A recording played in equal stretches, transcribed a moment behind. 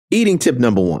Eating tip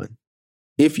number 1.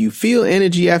 If you feel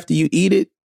energy after you eat it,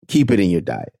 keep it in your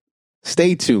diet.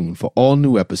 Stay tuned for all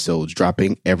new episodes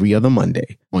dropping every other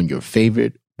Monday on your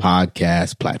favorite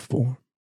podcast platform.